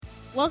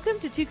Welcome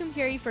to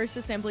Tucumcari First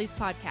Assembly's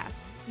podcast.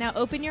 Now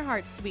open your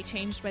hearts to be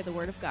changed by the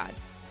Word of God.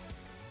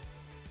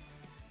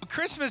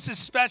 Christmas is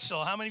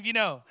special. How many of you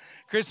know?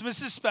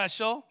 Christmas is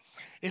special.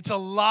 It's a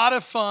lot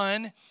of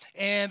fun,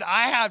 and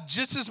I have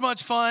just as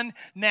much fun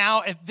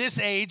now at this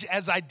age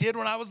as I did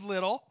when I was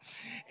little,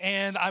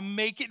 and I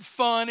make it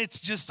fun. It's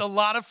just a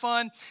lot of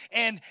fun,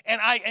 and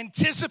I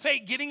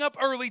anticipate getting up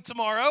early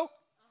tomorrow.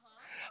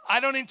 I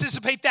don't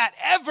anticipate that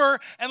ever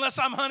unless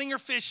I'm hunting or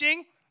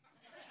fishing,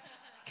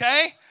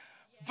 okay?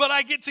 But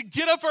I get to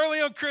get up early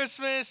on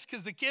Christmas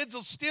because the kids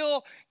will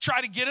still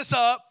try to get us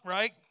up,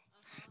 right?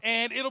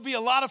 And it'll be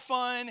a lot of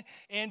fun.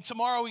 And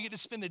tomorrow we get to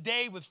spend the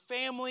day with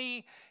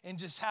family and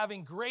just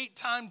having great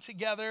time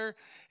together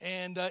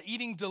and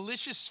eating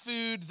delicious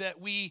food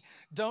that we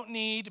don't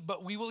need,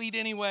 but we will eat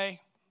anyway,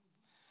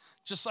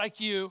 just like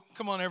you.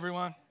 Come on,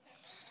 everyone.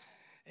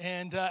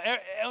 And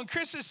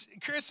Christmas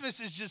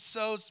is just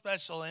so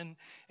special, and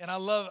I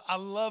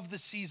love the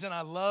season.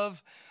 I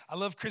love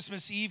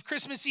Christmas Eve.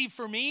 Christmas Eve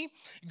for me,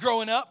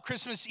 growing up,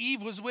 Christmas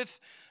Eve was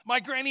with my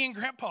granny and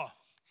grandpa,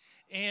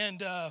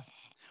 and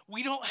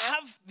we don't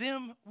have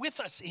them with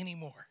us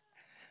anymore.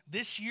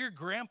 This year,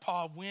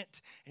 Grandpa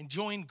went and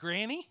joined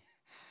Granny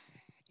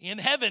in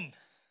heaven,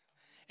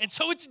 and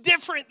so it's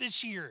different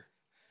this year,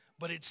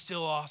 but it's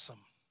still awesome.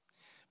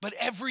 But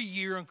every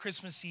year on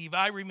Christmas Eve,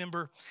 I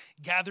remember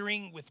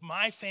gathering with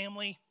my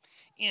family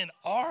in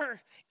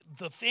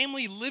the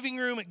family living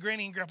room at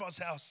Granny and Grandpa's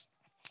house.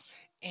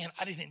 And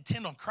I didn't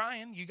intend on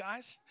crying, you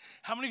guys.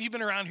 How many of you have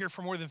been around here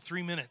for more than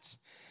 3 minutes?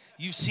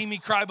 You've seen me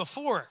cry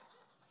before,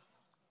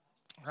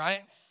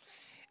 right?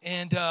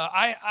 And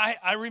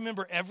I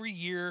remember every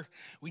year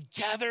we'd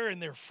gather in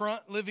their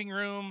front living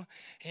room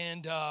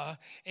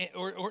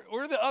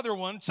or the other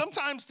one,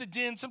 sometimes the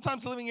den,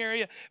 sometimes the living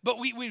area, but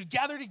we would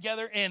gather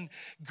together and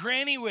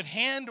Granny would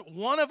hand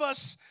one of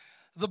us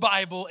the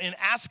Bible and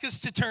ask us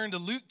to turn to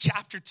Luke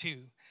chapter 2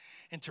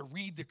 and to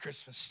read the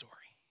Christmas story.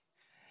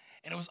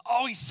 And it was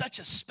always such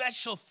a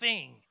special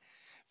thing.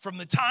 From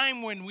the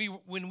time when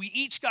we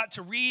each got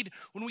to read,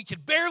 when we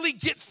could barely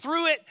get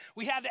through it,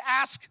 we had to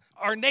ask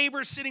our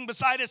neighbor sitting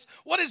beside us,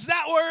 what is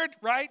that word,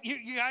 right?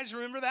 You guys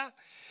remember that?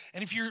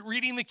 And if you're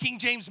reading the King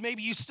James,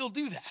 maybe you still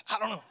do that. I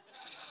don't know.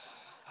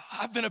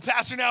 I've been a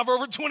pastor now for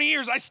over 20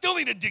 years. I still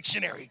need a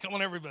dictionary. Come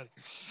on, everybody.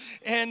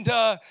 And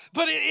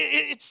but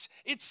it's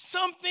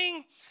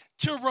something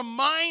to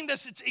remind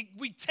us.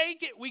 We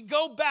take it, we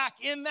go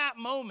back in that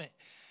moment.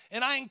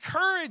 And I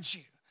encourage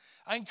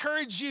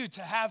you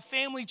to have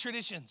family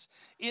traditions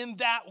in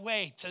that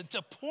way,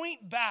 to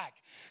point back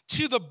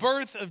to the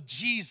birth of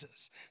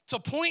Jesus, to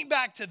point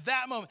back to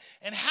that moment,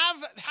 and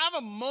have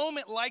a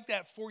moment like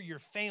that for your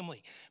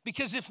family.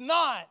 Because if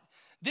not,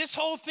 this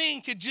whole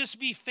thing could just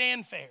be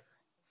fanfare,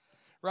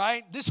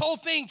 right? This whole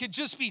thing could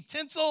just be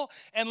tinsel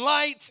and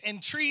lights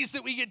and trees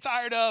that we get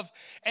tired of,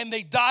 and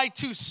they die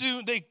too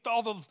soon.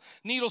 All the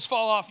needles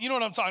fall off. You know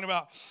what I'm talking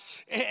about.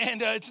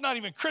 And it's not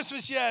even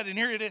Christmas yet, and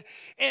here it is.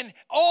 And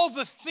all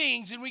the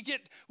things, and we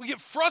get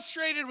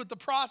frustrated with the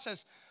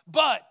process.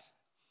 But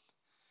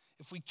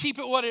if we keep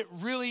it what it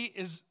really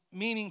is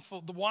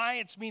meaningful, why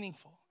it's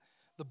meaningful,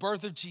 the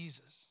birth of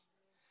Jesus.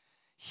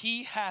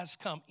 He has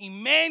come.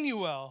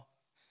 Emmanuel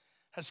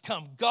has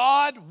come.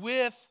 God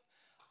with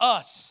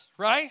us,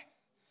 right?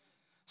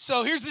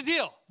 So here's the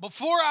deal.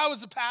 Before I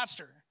was a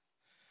pastor,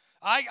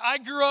 I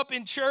grew up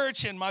in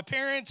church, and my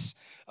parents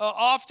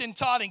often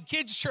taught in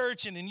kids'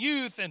 church and in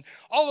youth and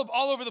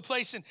all over the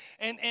place.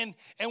 And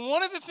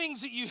one of the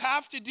things that you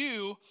have to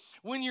do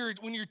when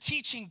you're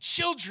teaching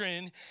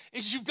children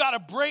is you've got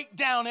to break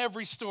down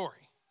every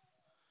story.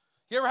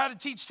 You ever had to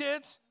teach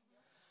kids?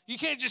 You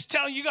can't just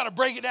tell, you got to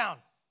break it down.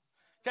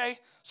 Okay?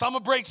 So I'm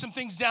going to break some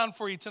things down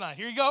for you tonight.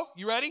 Here you go.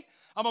 You ready?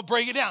 I'm going to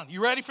break it down.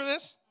 You ready for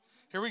this?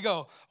 Here we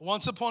go.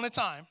 Once upon a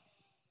time,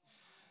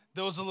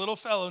 there was a little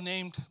fellow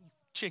named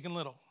Chicken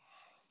Little.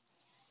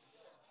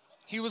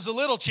 He was a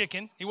little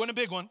chicken. He wasn't a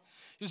big one.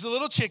 He was a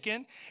little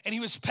chicken, and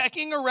he was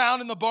pecking around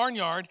in the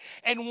barnyard,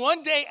 and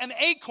one day an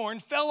acorn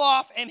fell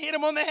off and hit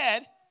him on the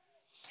head,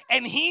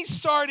 and he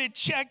started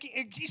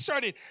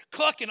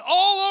clucking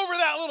all over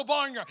that little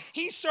barnyard.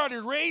 He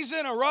started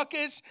raising a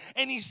ruckus,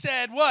 and he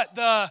said, what?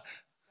 The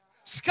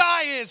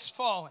sky is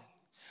falling.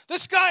 The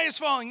sky is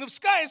falling. The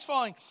sky is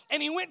falling.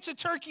 And he went to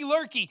Turkey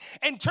Lurkey,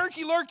 and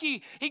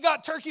he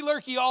got Turkey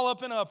Lurkey all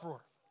up in an uproar.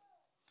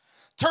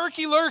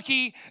 Turkey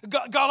Lurkey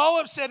got all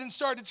upset and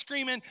started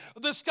screaming,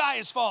 the sky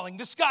is falling,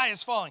 the sky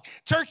is falling.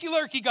 Turkey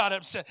Lurkey got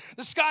upset,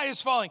 the sky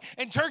is falling.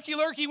 And Turkey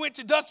Lurkey went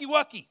to Ducky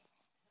Wucky.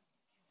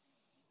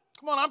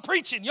 Come on, I'm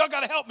preaching. Y'all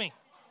got to help me.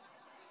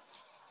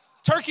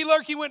 Turkey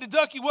Lurkey went to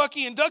Ducky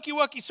Wucky, and Ducky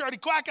Wucky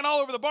started quacking all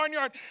over the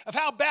barnyard of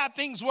how bad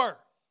things were.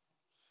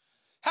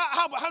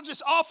 How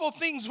just awful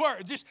things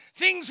were. Just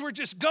things were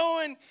just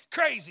going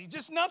crazy.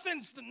 Just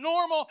nothing's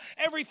normal.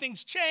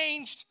 Everything's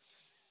changed.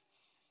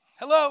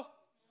 Hello?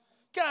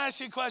 Can I ask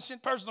you a question?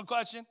 Personal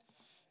question.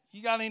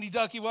 You got any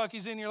Ducky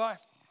Wuckies in your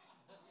life?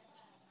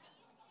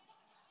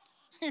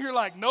 You're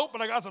like, nope, but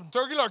I got some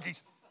Turkey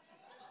Lurkeys.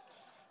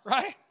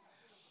 Right?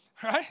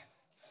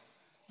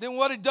 Then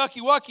what did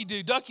Ducky Wucky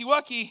do? Ducky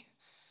Wucky,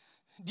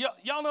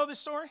 y'all know this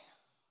story?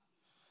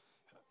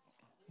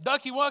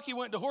 Ducky Wucky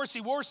went to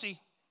Horsey Worsey.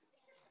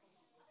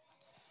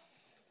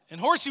 And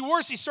Horsey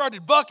Worsey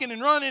started bucking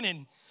and running,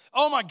 and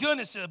oh my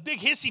goodness, a big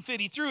hissy fit.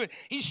 He threw it.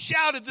 He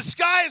shouted, the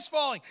sky is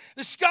falling.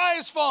 The sky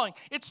is falling.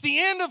 It's the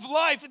end of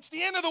life. It's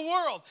the end of the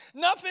world.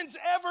 Nothing's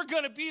ever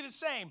going to be the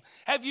same.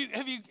 Have you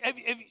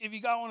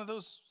got one of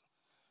those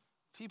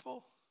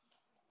people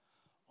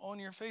on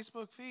your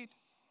Facebook feed?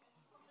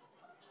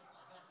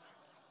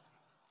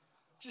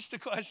 Just a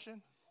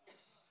question,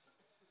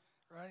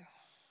 right?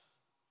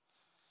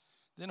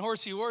 Then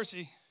Horsey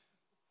Worsey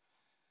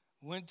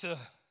went to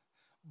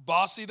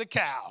Bossy the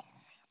cow.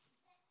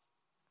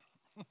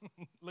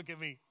 Look at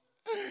me.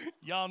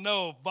 Y'all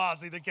know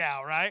Bossy the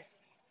cow, right?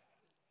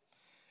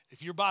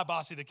 If you're by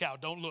Bossy the cow,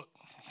 don't look.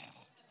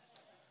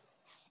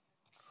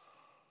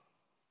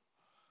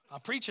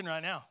 I'm preaching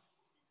right now.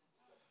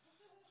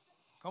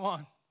 Come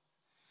on.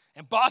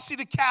 And Bossy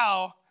the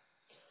cow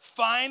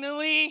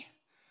finally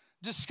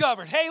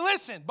discovered, hey,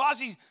 listen,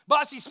 Bossy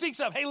speaks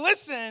up. Hey,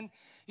 listen,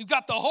 you've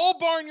got the whole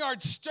barnyard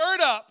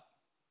stirred up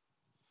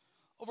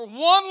over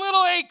one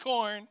little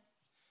acorn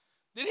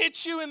that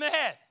hits you in the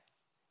head.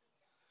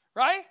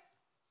 Right?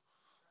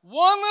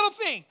 One little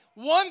thing,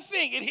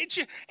 it hits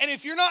you. And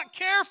if you're not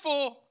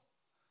careful,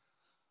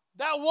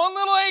 that one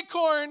little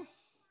acorn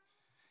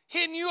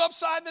hitting you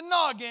upside the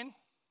noggin,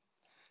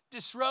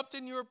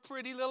 disrupting your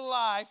pretty little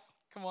life.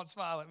 Come on,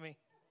 smile at me.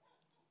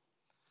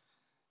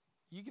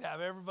 You could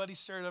have everybody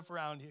stirred up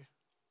around you.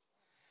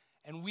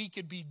 And we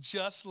could be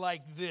just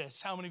like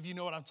this. How many of you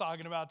know what I'm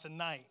talking about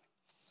tonight?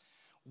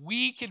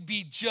 We could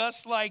be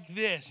just like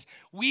this.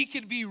 We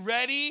could be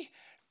ready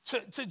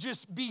to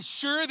just be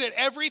sure that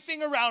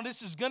everything around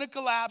us is going to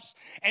collapse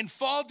and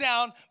fall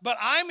down. But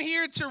I'm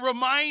here to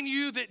remind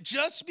you that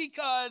just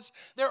because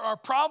there are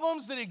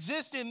problems that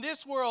exist in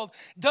this world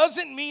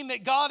doesn't mean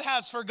that God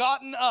has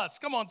forgotten us.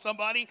 Come on,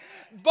 somebody.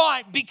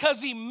 But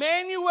because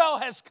Emmanuel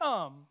has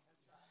come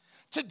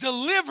to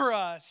deliver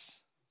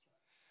us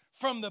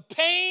from the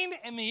pain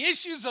and the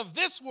issues of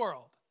this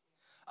world,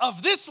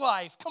 of this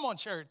life. Come on,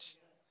 church.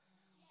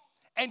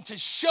 And to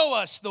show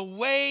us the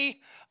way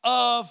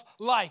of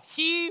life.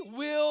 He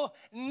will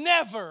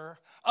never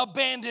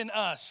abandon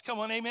us. Come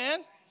on,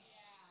 amen?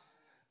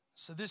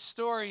 So this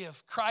story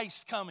of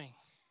Christ coming,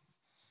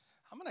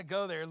 I'm going to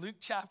go there. Luke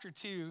chapter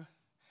 2,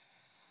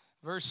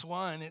 verse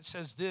 1, it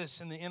says this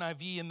in the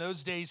NIV, in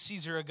those days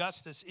Caesar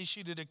Augustus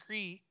issued a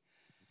decree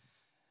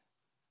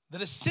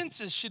that a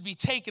census should be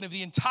taken of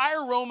the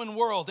entire Roman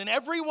world, and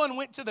everyone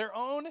went to their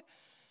own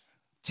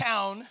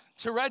town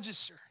to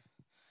register.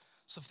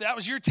 So if that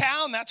was your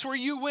town, that's where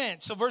you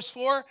went. So verse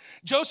 4,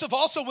 Joseph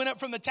also went up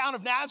from the town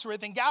of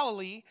Nazareth in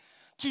Galilee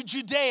to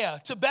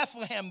Judea, to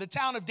Bethlehem, the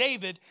town of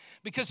David,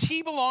 because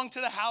he belonged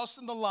to the house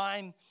and the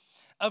line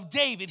of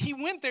David. He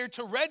went there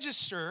to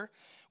register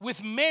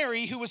with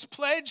Mary, who was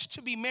pledged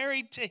to be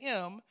married to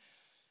him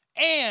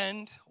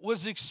and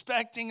was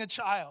expecting a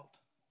child.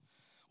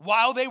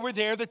 While they were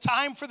there, the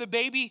time came for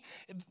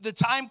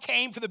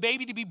the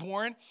baby to be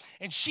born,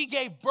 and she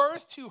gave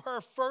birth to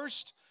her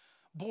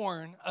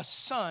firstborn, a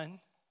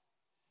son.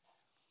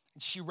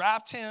 And she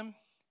wrapped him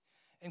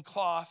in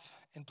cloth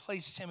and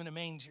placed him in a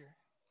manger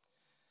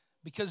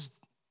because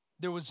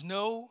there was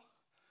no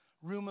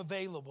room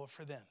available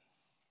for them.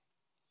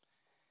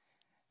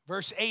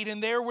 Verse 8,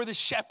 and there were the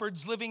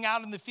shepherds living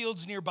out in the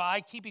fields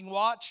nearby, keeping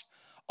watch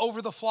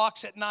over the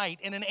flocks at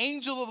night. And an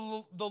angel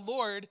of the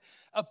Lord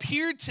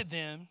appeared to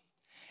them,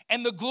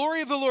 and the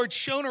glory of the Lord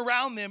shone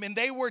around them, and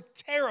they were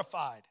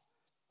terrified.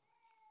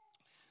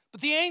 But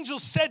the angel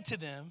said to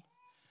them,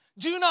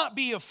 do not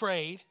be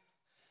afraid.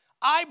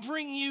 I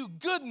bring you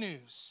good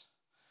news.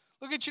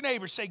 Look at your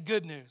neighbor, say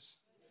good news.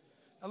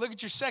 Now look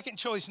at your second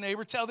choice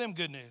neighbor, tell them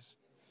good news.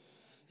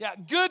 Yeah,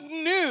 good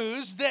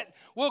news that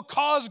will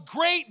cause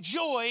great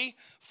joy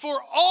for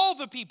all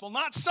the people,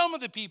 not some of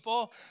the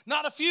people,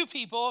 not a few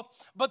people,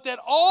 but that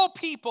all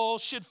people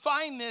should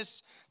find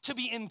this to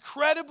be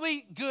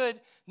incredibly good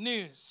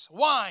news.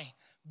 Why?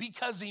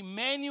 Because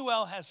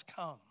Emmanuel has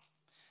come.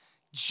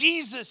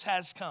 Jesus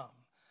has come.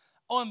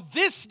 On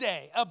this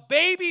day, a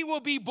baby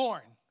will be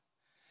born,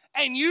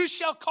 and you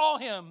shall call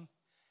him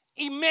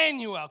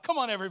Emmanuel. Come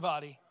on,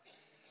 everybody.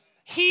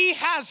 He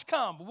has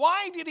come.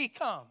 Why did he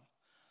come?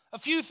 A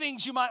few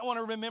things you might want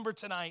to remember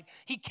tonight.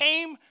 He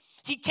came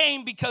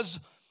because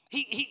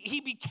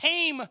he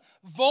became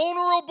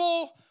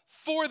vulnerable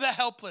for the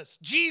helpless.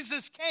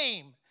 Jesus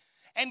came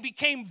and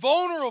became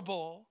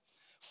vulnerable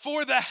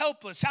for the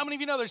helpless. How many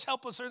of you know there's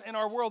helpless in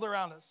our world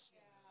around us?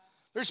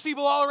 There's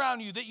people all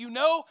around you that you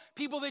know,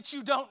 people that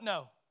you don't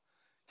know.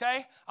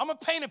 Okay? I'm going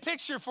to paint a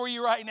picture for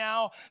you right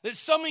now that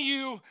some of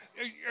you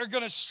are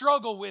going to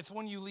struggle with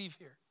when you leave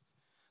here.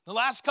 The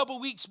last couple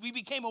weeks, we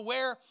became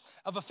aware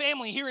of a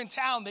family here in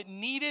town that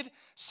needed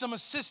some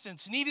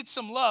assistance, needed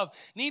some love,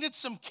 needed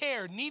some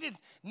care, needed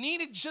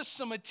just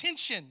some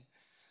attention.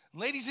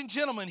 Ladies and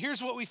gentlemen,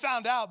 here's what we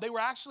found out. They were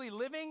actually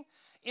living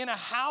in a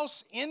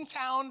house in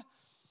town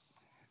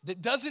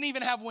that doesn't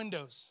even have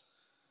windows.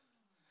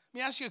 Let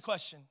me ask you a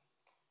question.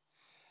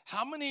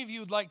 How many of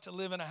you would like to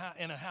live in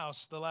a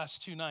house the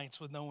last 2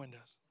 nights with no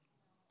windows?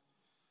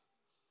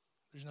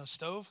 There's no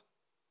stove?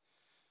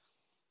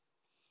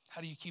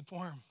 How do you keep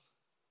warm?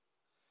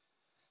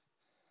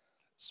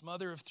 This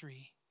mother of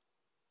 3,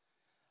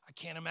 I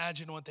can't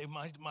imagine what they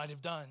might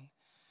have done.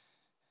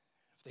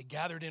 If they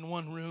gathered in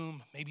one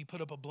room, maybe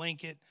put up a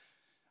blanket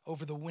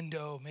over the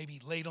window,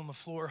 maybe laid on the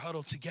floor,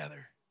 huddled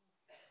together.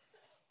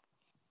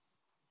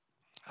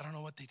 I don't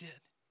know what they did.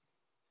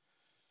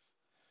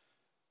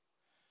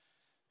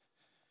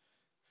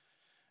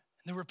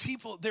 There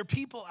are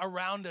people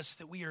around us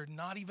that we are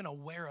not even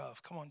aware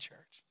of. Come on,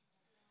 church.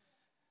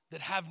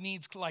 That have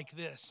needs like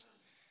this.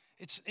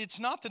 It's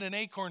not that an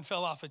acorn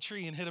fell off a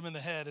tree and hit them in the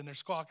head and they're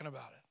squawking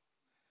about it.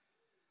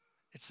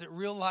 It's that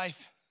real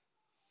life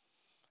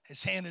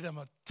has handed them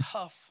a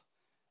tough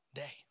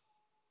day.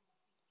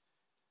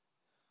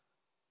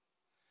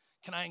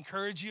 Can I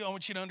encourage you? I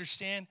want you to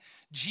understand,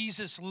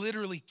 Jesus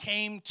literally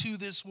came to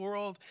this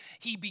world.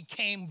 He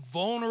became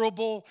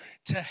vulnerable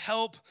to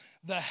help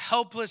the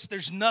helpless.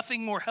 There's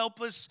nothing more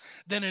helpless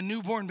than a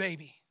newborn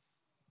baby.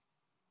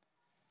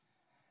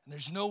 And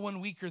there's no one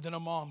weaker than a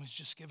mom who's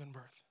just given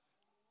birth.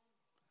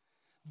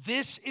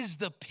 This is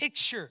the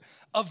picture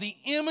of the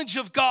image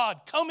of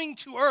God coming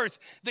to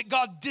earth that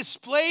God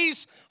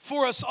displays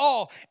for us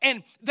all.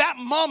 And that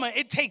mama,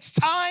 it takes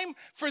time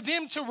for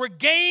them to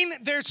regain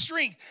their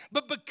strength.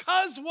 But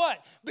because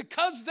what?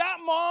 Because that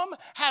mom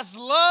has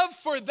love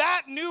for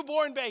that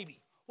newborn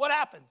baby, what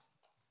happens?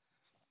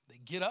 They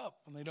get up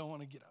when they don't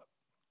want to get up.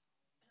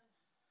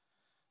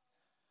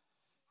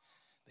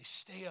 They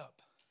stay up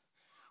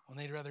when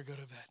they'd rather go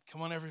to bed.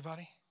 Come on,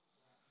 everybody.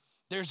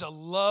 There's a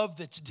love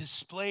that's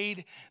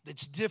displayed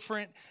that's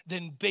different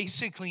than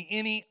basically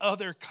any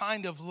other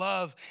kind of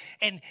love.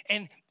 And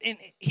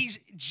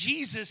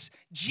Jesus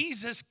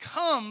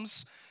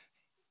comes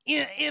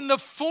in the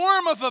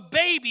form of a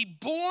baby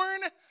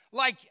born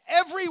like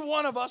every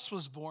one of us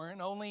was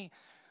born. Only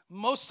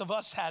most of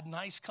us had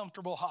nice,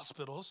 comfortable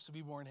hospitals to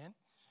be born in.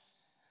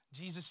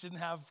 Jesus didn't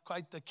have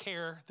quite the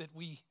care that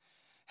we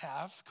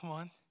have. Come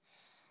on.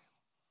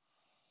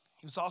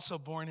 He was also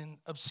born in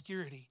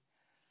obscurity.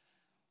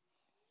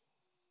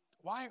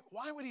 Why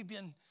would he have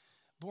been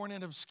born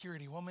in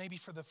obscurity? Well, maybe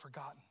for the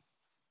forgotten.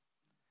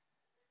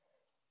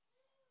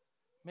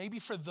 Maybe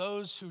for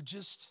those who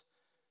just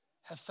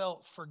have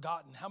felt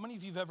forgotten. How many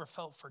of you have ever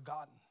felt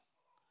forgotten?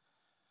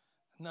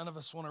 None of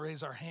us want to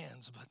raise our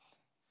hands, but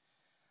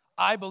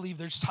I believe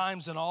there's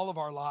times in all of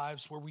our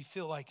lives where we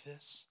feel like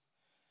this.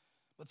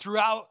 But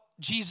throughout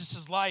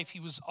Jesus' life, he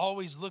was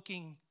always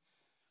looking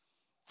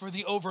for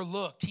the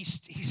overlooked. He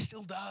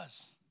still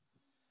does.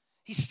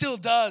 He still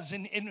does,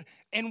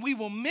 and we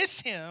will miss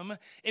him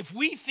if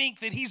we think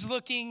that he's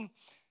looking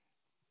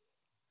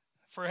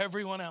for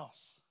everyone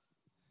else.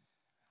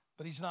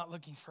 But he's not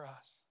looking for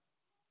us.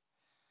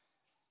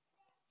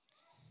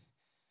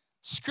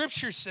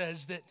 Scripture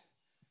says that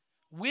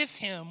with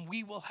him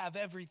we will have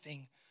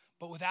everything,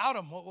 but without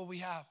him, what will we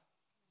have?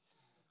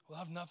 We'll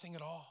have nothing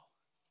at all.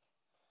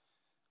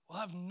 We'll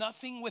have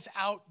nothing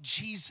without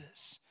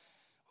Jesus.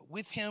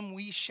 With him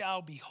we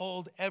shall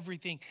behold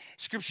everything.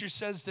 Scripture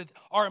says that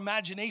our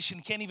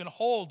imagination can't even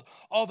hold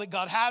all that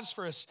God has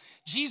for us.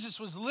 Jesus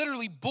was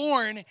literally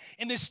born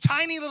in this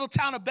tiny little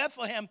town of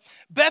Bethlehem.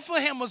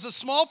 Bethlehem was a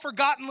small,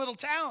 forgotten little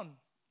town.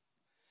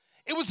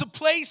 It was a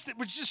place that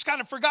was just kind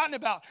of forgotten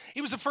about.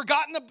 It was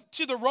forgotten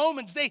to the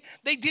Romans. They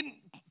didn't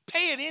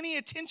pay it any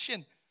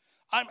attention,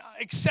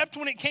 except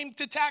when it came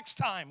to tax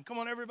time. Come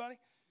on, everybody.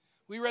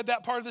 We read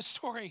that part of the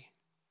story.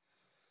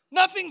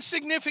 Nothing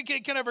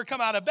significant can ever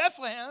come out of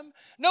Bethlehem.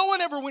 No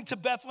one ever went to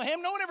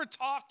Bethlehem. No one ever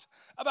talked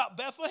about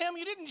Bethlehem.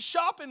 You didn't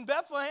shop in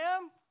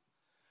Bethlehem,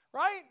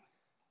 right?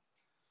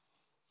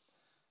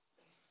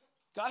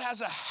 God has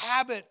a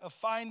habit of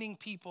finding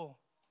people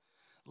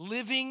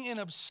living in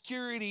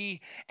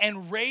obscurity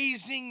and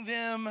raising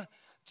them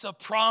to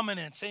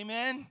prominence.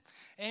 Amen?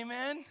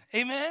 Amen?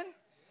 Amen?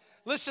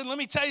 Listen, let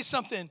me tell you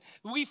something.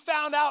 We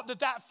found out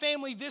that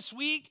family this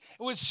week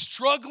was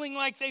struggling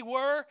like they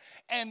were.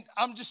 And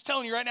I'm just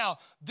telling you right now,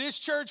 this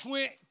church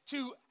we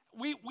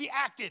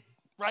acted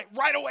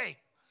right away.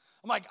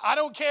 I'm like, I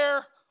don't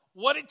care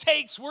what it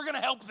takes. We're going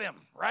to help them,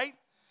 right?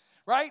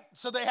 Right?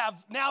 So they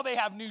have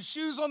new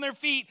shoes on their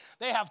feet.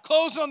 They have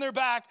clothes on their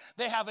back.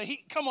 They have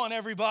come on,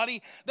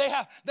 everybody. They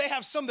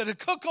have something to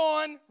cook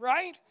on,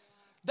 right?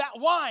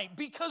 Why?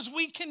 Because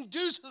we can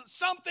do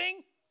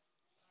something.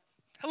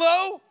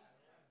 Hello?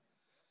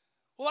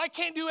 Well, I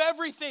can't do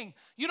everything.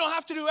 You don't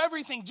have to do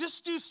everything.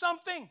 Just do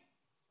something.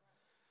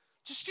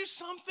 Just do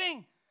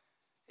something.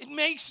 It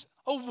makes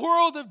a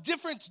world of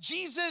difference.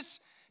 Jesus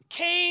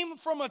came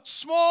from a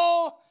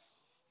small,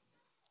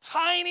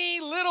 tiny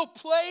little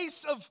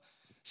place of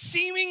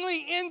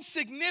seemingly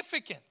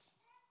insignificance.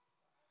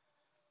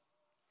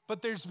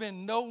 But there's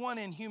been no one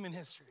in human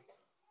history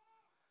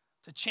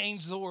to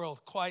change the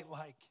world quite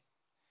like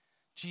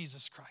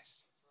Jesus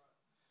Christ.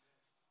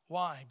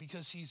 Why?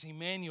 Because he's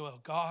Emmanuel,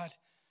 God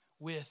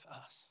with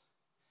us.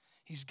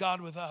 He's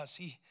God with us.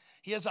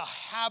 He has a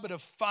habit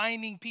of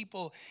finding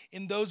people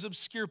in those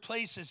obscure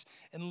places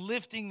and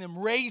lifting them,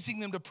 raising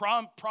them to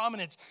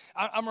prominence.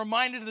 I'm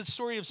reminded of the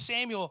story of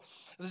Samuel,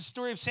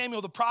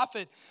 the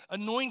prophet,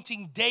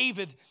 anointing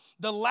David,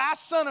 the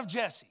last son of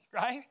Jesse,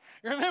 right?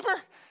 Remember?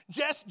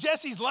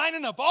 Jesse's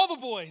lining up all the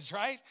boys,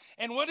 right?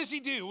 And what does he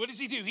do?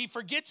 He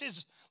forgets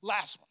his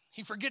last one.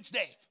 He forgets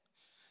Dave.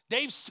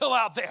 Dave's still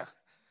out there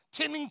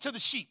tending to the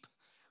sheep,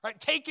 right?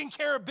 Taking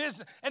care of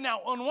business. And now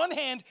on one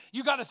hand,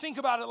 you got to think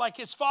about it like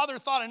his father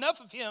thought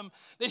enough of him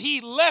that he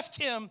left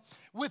him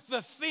with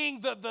the thing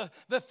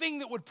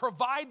that would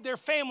provide their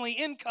family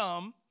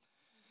income,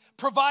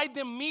 provide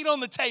them meat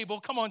on the table.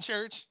 Come on,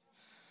 church.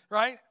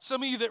 Right?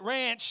 Some of you that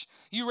ranch,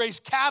 you raise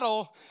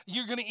cattle,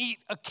 you're going to eat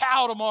a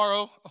cow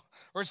tomorrow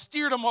or a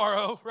steer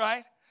tomorrow,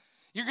 right?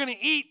 You're going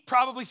to eat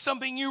probably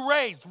something you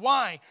raised.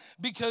 Why?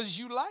 Because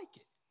you like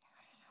it.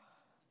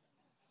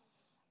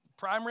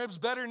 Prime rib's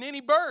better than any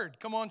bird.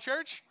 Come on,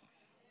 church.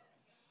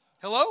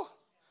 Hello?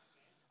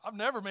 I've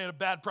never made a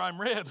bad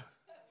prime rib.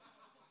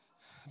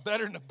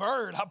 Better than a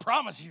bird, I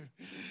promise you.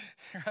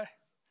 Right?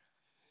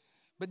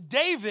 But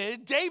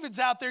David's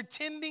out there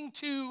tending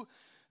to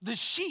the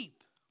sheep.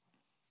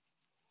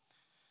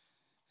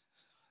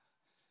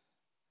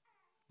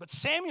 But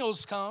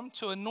Samuel's come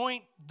to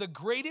anoint the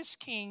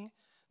greatest king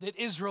that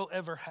Israel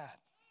ever had.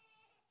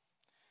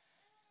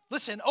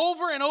 Listen,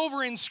 over and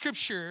over in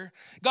Scripture,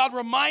 God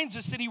reminds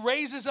us that he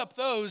raises up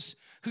those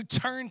who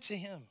turn to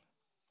him,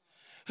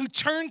 who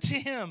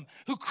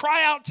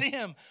cry out to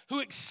him, who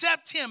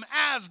accept him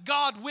as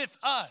God with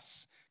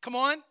us. Come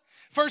on.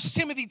 1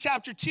 Timothy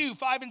chapter 2,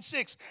 5 and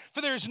 6.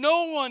 For there is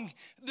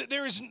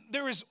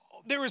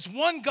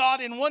one God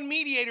and one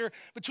mediator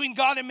between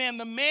God and man,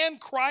 the man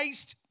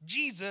Christ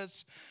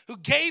Jesus, who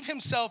gave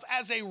himself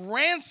as a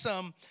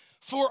ransom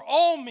for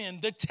all men,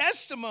 the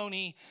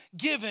testimony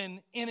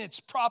given in its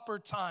proper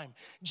time.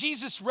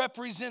 Jesus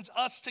represents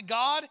us to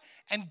God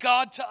and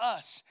God to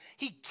us.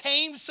 He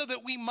came so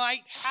that we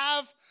might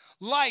have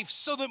life,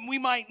 so that we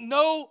might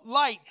know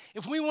light.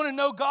 If we want to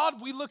know God,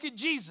 we look at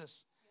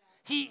Jesus.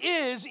 He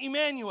is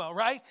Emmanuel,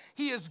 right?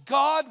 He's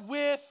God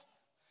with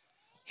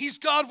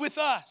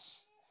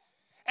us.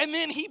 And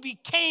then he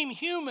became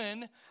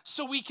human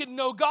so we could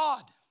know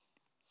God.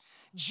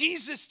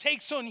 Jesus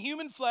takes on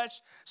human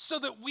flesh so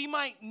that we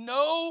might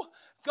know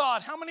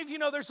God. How many of you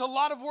know there's a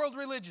lot of world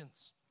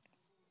religions?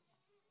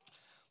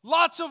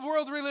 Lots of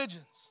world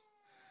religions,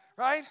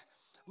 right?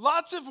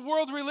 Lots of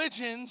world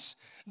religions.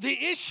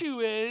 The issue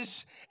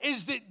is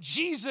that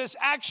Jesus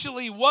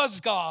actually was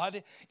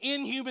God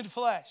in human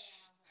flesh.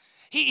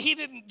 He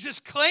didn't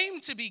just claim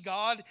to be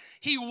God.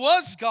 He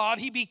was God.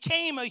 He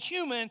became a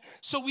human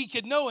so we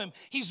could know him.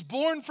 He's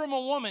born from a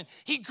woman.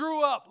 He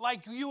grew up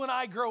like you and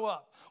I grow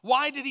up.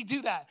 Why did he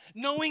do that?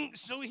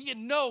 So he could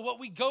know what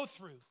we go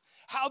through,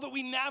 how that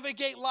we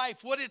navigate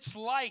life, what it's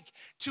like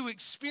to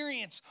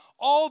experience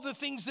all the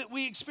things that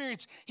we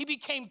experience. He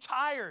became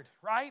tired,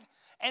 right?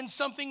 And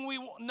something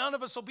none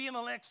of us will be in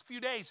the next few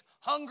days,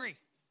 hungry,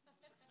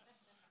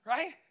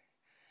 right?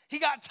 He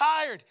got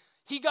tired.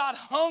 He got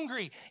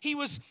hungry. He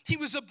was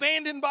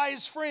abandoned by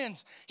his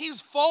friends. He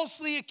was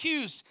falsely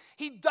accused.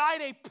 He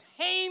died a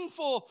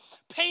painful,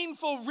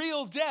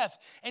 real death.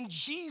 And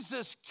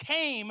Jesus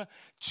came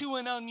to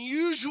an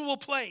unusual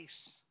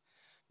place,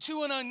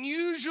 to an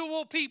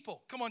unusual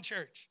people. Come on,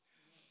 church.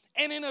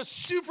 And in a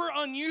super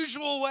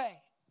unusual way,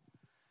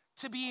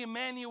 to be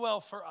Emmanuel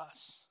for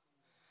us.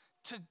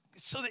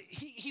 So that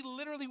he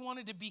literally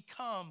wanted to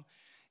become,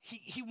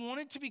 he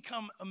wanted to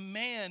become a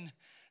man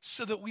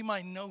so that we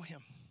might know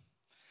him.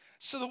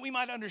 So that we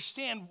might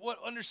understand what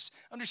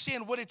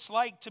it's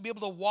like to be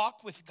able to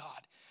walk with God.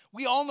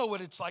 We all know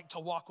what it's like to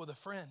walk with a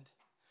friend.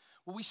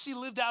 Well, we see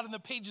lived out in the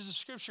pages of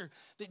Scripture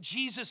that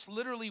Jesus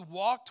literally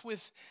walked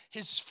with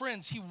his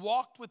friends. He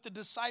walked with the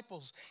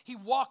disciples. He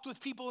walked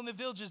with people in the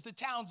villages, the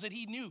towns that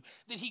he knew,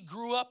 that he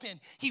grew up in.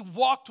 He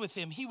walked with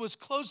them. He was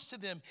close to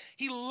them.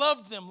 He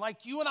loved them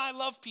like you and I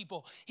love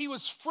people. He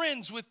was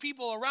friends with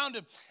people around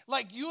him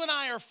like you and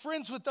I are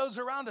friends with those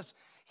around us.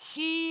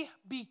 He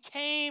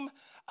became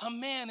a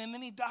man, and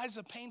then he dies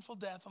a painful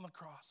death on the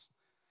cross.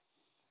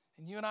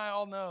 And you and I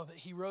all know that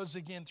he rose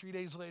again 3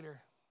 days later,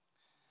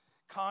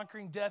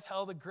 conquering death,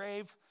 hell, the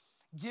grave,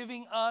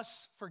 giving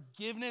us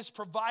forgiveness,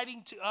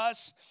 providing to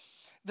us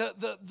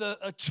the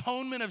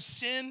atonement of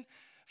sin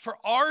for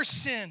our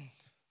sin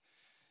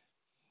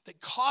that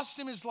cost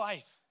him his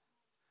life.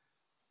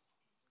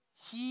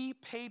 He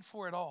paid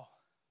for it all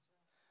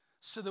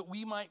so that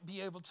we might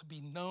be able to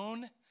be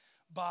known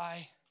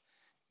by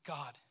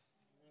God.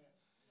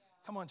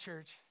 Come on,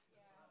 church.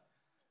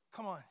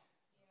 Come on.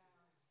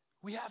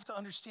 We have to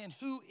understand,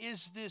 who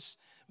is this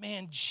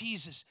man,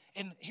 Jesus?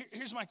 And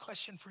here's my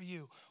question for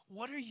you.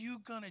 What are you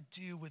going to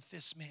do with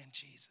this man,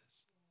 Jesus?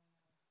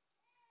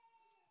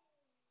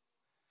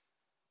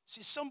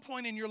 See, at some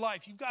point in your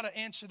life, you've got to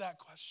answer that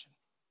question.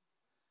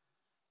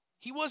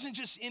 He wasn't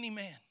just any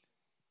man.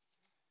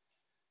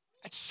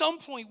 At some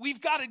point,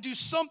 we've got to do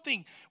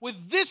something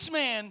with this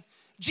man,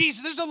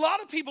 Jesus. There's a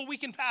lot of people we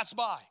can pass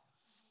by.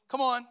 Come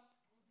on.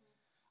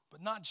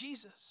 But not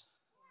Jesus.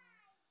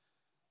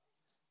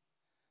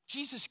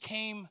 Jesus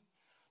came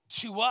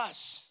to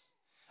us.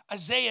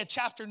 Isaiah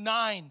chapter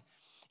 9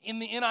 in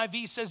the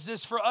NIV says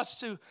this, for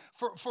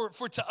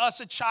to us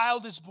a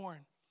child is born,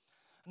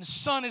 and a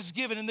son is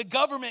given, and the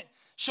government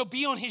shall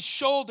be on his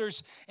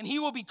shoulders, and he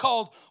will be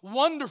called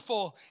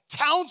Wonderful,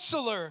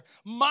 Counselor,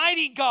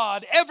 Mighty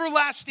God,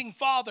 Everlasting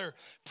Father,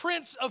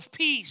 Prince of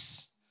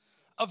Peace.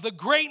 Of the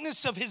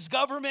greatness of his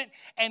government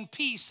and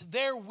peace,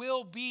 there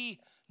will be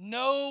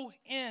no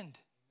end.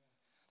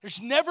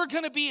 There's never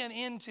going to be an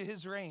end to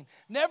his reign.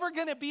 Never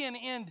going to be an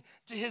end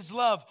to his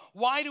love.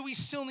 Why do we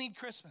still need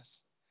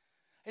Christmas?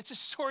 It's a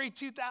story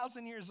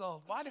 2,000 years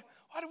old. Why do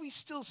we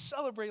still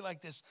celebrate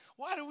like this?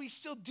 Why do we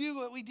still do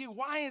what we do?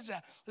 Why is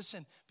that?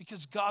 Listen,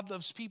 because God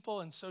loves people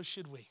and so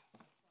should we.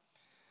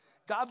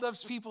 God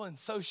loves people and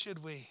so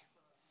should we.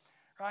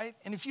 Right?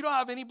 And if you don't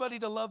have anybody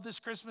to love this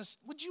Christmas,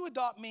 would you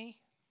adopt me?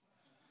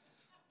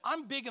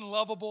 I'm big and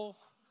lovable.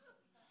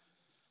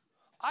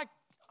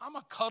 I'm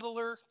a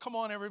cuddler. Come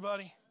on,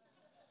 everybody.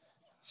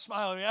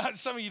 Smile at me.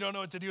 Some of you don't know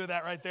what to do with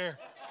that right there.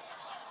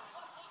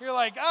 You're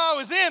like, oh, I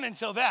was in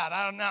until that.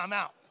 Now I'm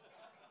out.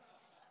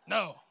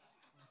 No.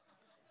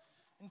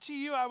 And to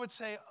you, I would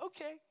say,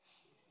 okay.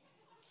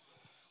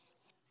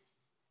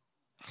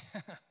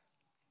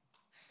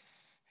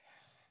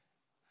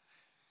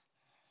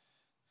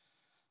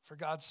 For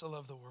God so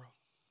loved the world.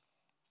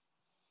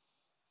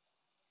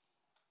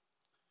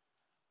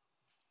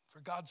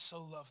 For God so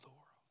loved the world.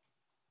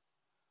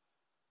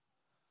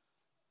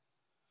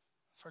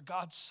 For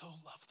God so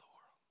loved the world.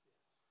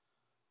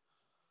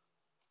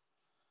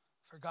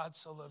 For God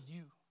so loved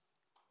you.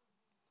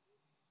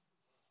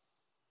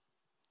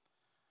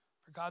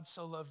 For God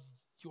so loved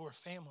your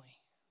family.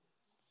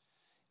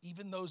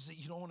 Even those that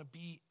you don't want to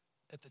be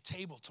at the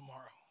table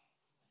tomorrow.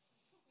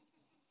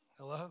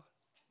 Hello?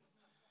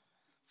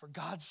 For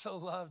God so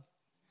loved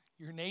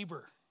your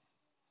neighbor.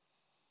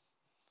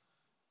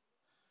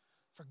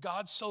 For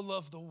God so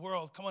loved the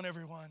world. Come on,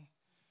 everyone.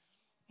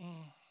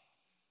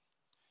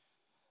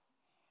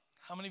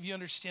 How many of you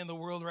understand the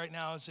world right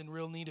now is in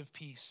real need of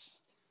peace?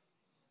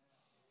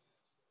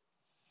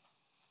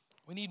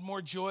 We need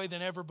more joy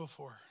than ever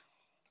before.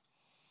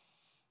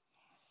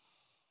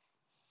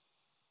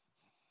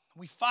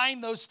 We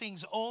find those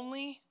things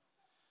only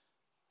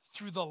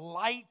through the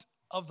light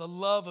of the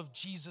love of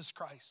Jesus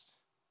Christ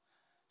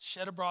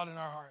shed abroad in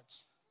our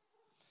hearts.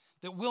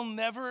 That we'll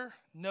never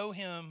know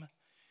him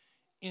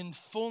in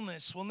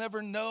fullness. We'll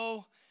never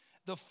know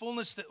the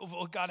fullness that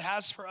what God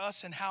has for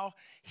us and how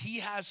he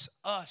has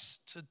us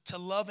to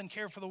love and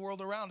care for the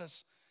world around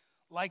us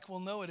like we'll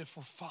know it if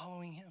we're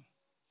following him.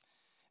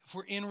 If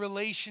we're in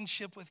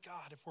relationship with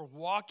God, if we're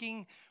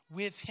walking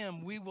with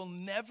him, we will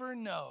never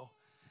know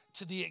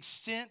to the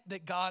extent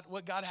that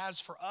what God has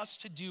for us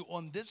to do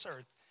on this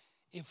earth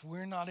if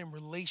we're not in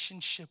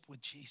relationship with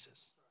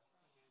Jesus.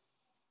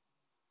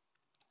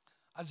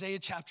 Isaiah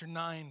chapter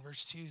 9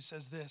 verse 2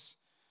 says this,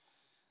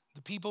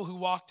 the people who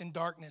walked in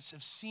darkness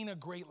have seen a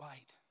great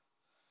light.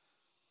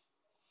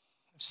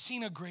 Have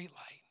seen a great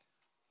light.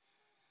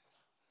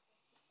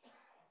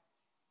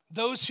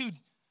 Those who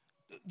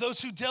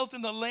dwelt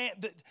in the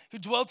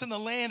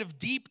land of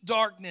deep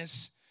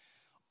darkness,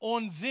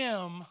 on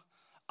them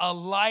a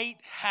light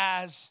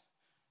has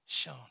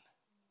shone.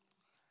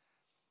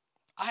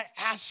 I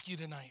ask you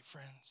tonight,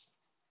 friends.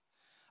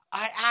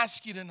 I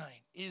ask you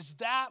tonight, is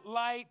that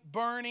light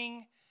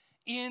burning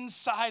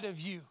inside of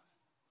you?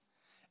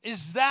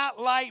 Is that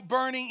light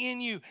burning in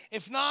you?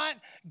 If not,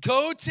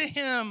 go to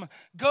him.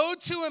 Go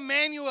to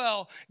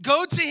Emmanuel.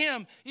 Go to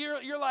him.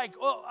 You're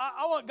like, well,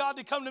 I want God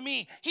to come to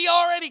me. He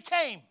already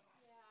came.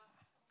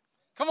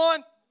 Come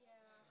on.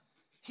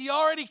 He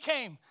already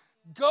came.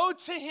 Go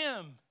to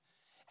him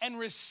and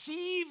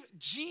receive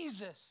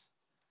Jesus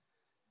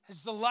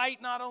as the light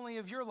not only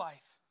of your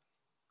life,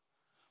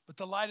 but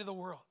the light of the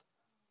world.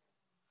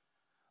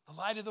 The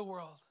light of the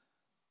world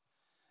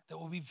that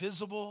will be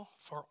visible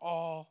for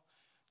all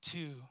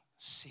to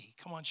see.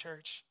 Come on,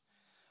 church,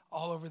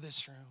 all over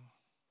this room.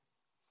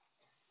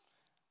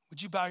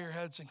 Would you bow your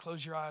heads and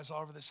close your eyes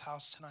all over this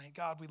house tonight?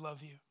 God, we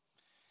love you.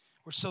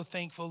 We're so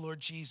thankful,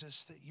 Lord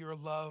Jesus, that your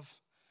love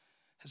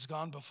has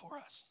gone before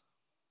us.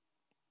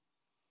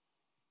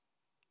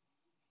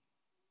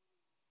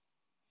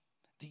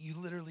 That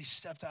you literally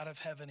stepped out of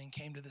heaven and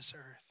came to this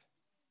earth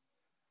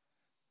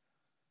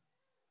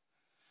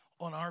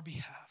on our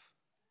behalf.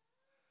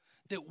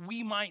 That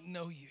we might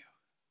know you.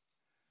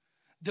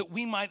 That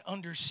we might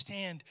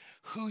understand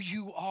who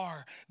you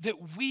are. That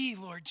we,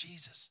 Lord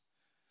Jesus,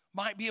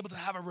 might be able to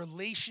have a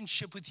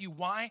relationship with you.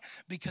 Why?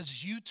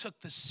 Because you took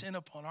the sin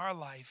upon our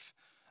life,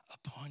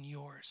 upon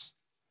yours.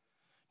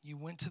 You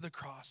went to the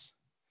cross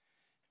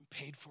and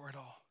paid for it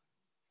all.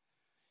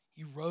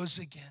 You rose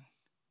again.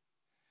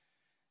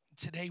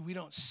 Today we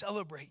don't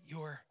celebrate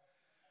your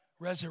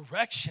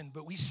resurrection,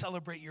 but we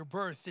celebrate your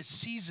birth, this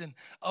season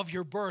of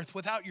your birth.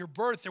 Without your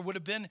birth, there would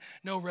have been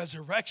no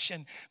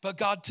resurrection. But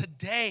God,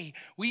 today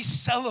we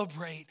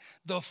celebrate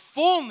the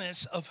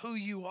fullness of who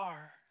you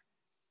are.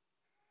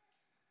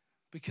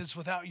 Because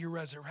without your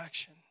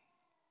resurrection,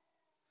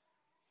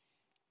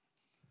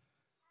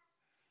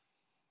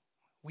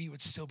 we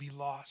would still be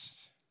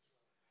lost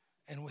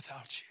and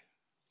without you.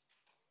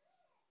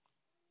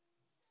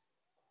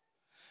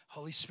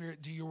 Holy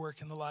Spirit, do your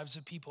work in the lives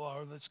of people all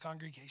over this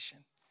congregation,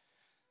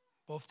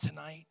 both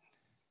tonight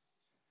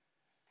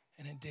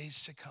and in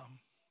days to come.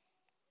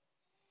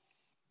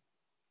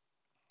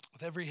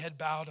 With every head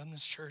bowed on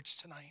this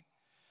church tonight,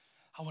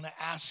 I want to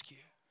ask you,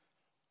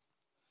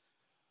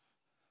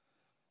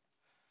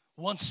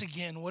 once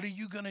again, what are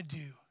you going to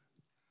do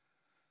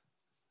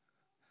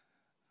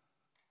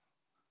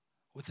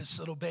with this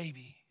little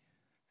baby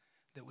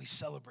that we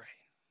celebrate?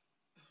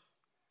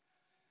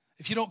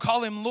 If you don't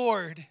call him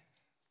Lord,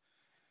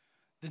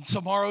 then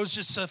tomorrow's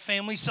just a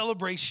family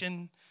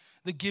celebration,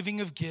 the giving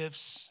of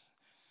gifts.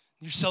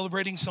 You're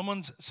celebrating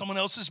someone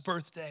else's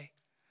birthday.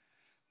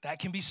 That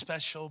can be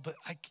special, but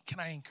can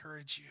I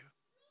encourage you?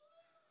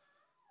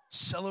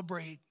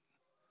 Celebrate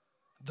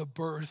the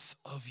birth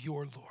of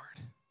your Lord,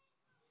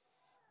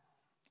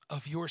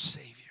 of your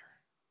Savior,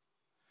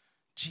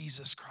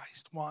 Jesus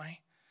Christ. Why?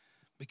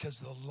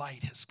 Because the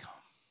light has come.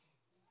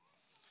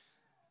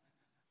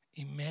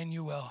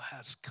 Emmanuel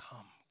has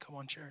come. Come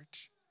on,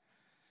 church.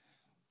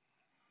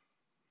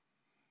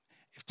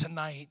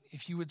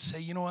 If you would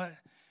say, you know what?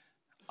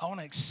 I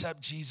want to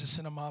accept Jesus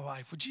into my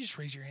life. Would you just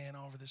raise your hand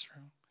all over this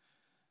room?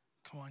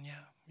 Come on,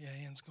 yeah,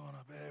 hands going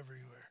up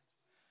everywhere.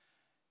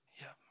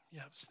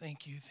 Yep,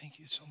 thank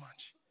you so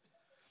much.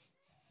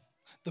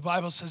 The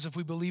Bible says if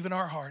we believe in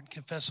our heart and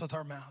confess with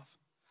our mouth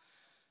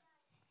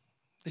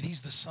that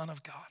he's the Son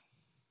of God,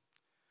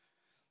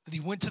 that he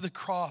went to the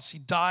cross, he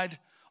died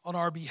on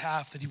our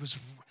behalf, that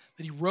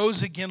he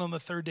rose again on the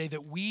third day,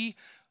 that we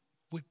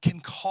can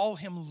call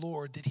him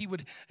Lord, that he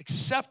would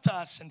accept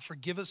us and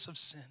forgive us of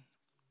sin.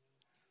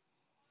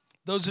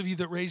 Those of you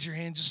that raised your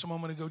hand just a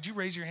moment ago, would you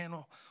raise your hand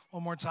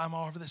one more time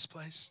all over this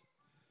place?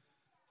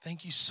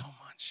 Thank you so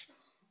much.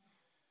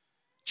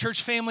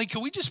 Church family,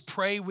 can we just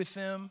pray with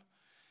them?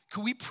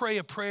 Can we pray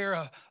a prayer,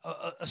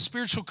 a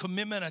spiritual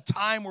commitment, a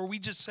time where we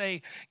just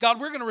say, God,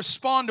 we're going to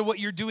respond to what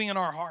you're doing in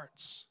our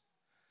hearts.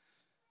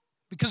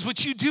 Because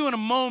what you do in a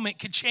moment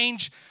could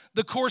change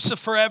the course of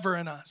forever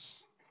in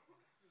us.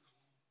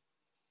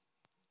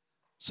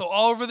 So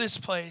all over this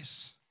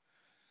place,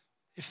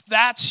 if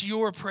that's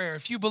your prayer,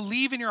 if you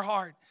believe in your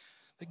heart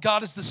that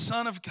God is the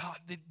Son of God,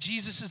 that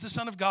Jesus is the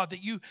Son of God,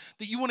 that you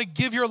want to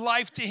give your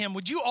life to him,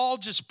 would you all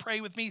just pray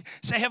with me?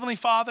 Say, Heavenly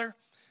Father,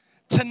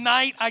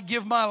 tonight I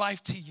give my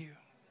life to you.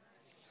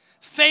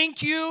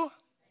 Thank you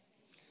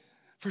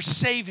for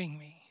saving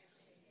me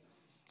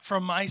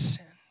from my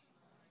sin.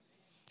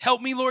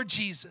 Help me, Lord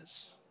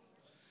Jesus,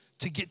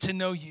 to get to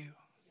know you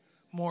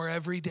more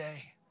every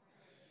day.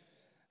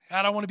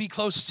 God, I want to be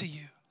close to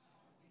you.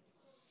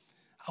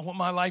 I want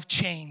my life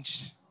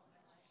changed,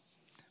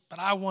 but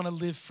I want to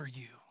live for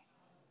you.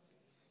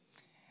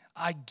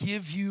 I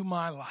give you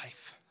my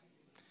life.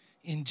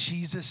 In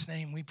Jesus'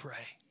 name we pray.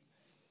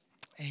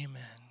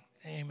 Amen.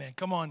 Amen.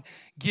 Come on,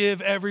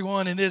 give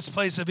everyone in this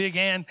place a big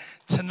hand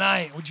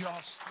tonight. Would you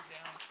all sit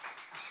down?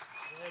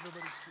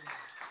 Everybody sit down.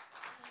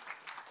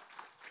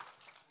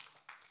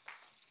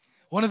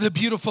 One of the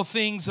beautiful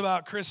things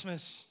about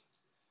Christmas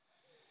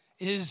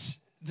is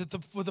that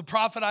what the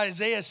prophet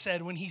Isaiah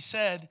said when he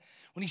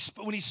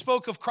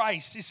spoke of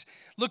Christ, he's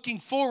looking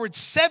forward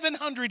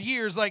 700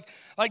 years, like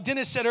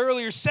Dennis said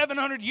earlier,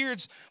 700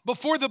 years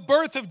before the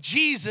birth of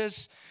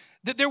Jesus,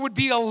 that there would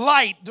be a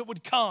light that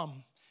would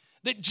come,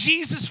 that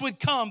Jesus would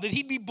come, that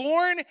he'd be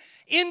born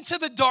into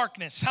the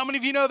darkness. How many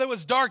of you know that it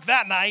was dark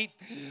that night?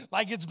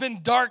 Like it's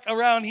been dark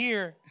around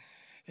here.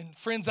 And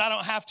friends, I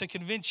don't have to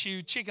convince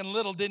you, Chicken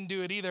Little didn't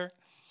do it either,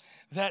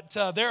 that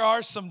there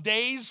are some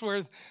days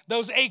where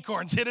those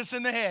acorns hit us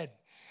in the head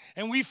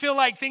and we feel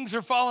like things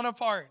are falling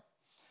apart.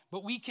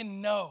 But we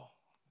can know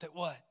that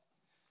what?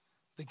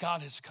 That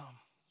God has come.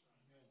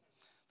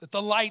 That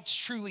the light's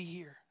truly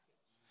here.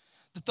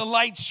 That the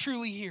light's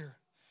truly here.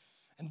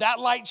 And that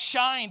light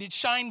shined. It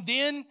shined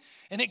then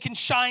and it can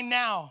shine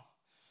now.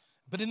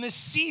 But in this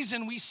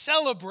season we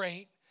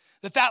celebrate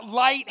that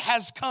light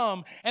has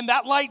come and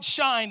that light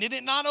shined. And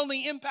it not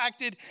only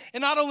impacted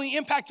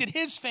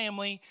his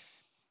family,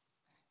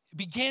 it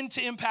began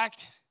to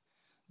impact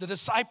the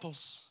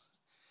disciples.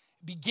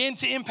 It began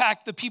to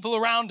impact the people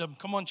around him.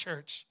 Come on,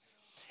 church.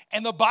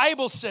 And the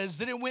Bible says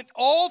that it went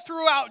all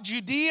throughout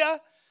Judea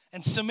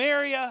and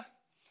Samaria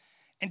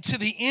and to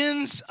the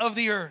ends of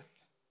the earth.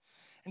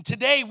 And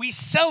today we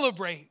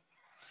celebrate.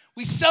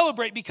 We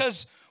celebrate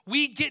because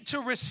we get to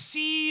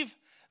receive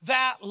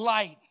that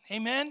light.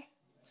 Amen?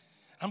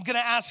 I'm going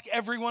to ask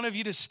every one of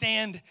you to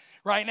stand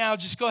right now.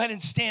 Just go ahead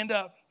and stand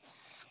up.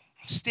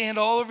 Stand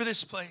all over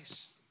this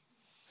place.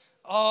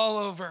 All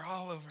over.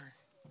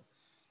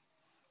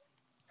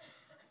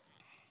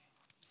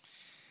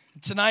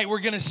 And tonight we're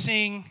going to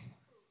sing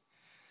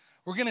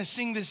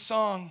this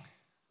song.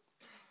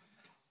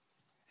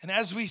 And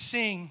as we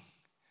sing,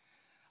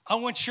 I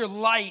want your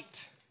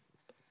light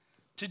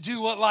to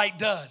do what light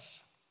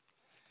does.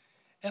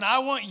 And I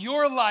want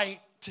your light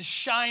to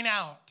shine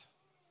out.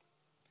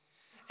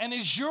 And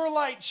as your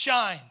light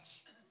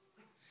shines,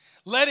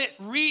 let it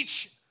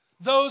reach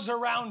those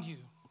around you.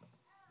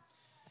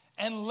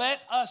 and let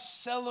us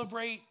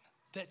celebrate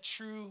that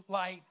true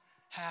light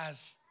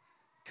has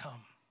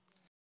come.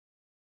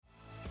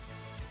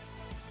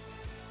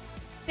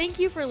 Thank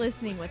you for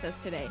listening with us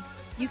today.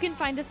 You can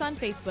find us on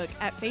Facebook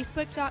at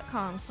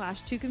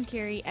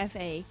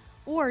facebook.com/TucumCaryFA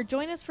or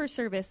join us for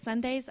service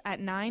Sundays at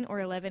 9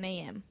 or 11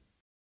 a.m.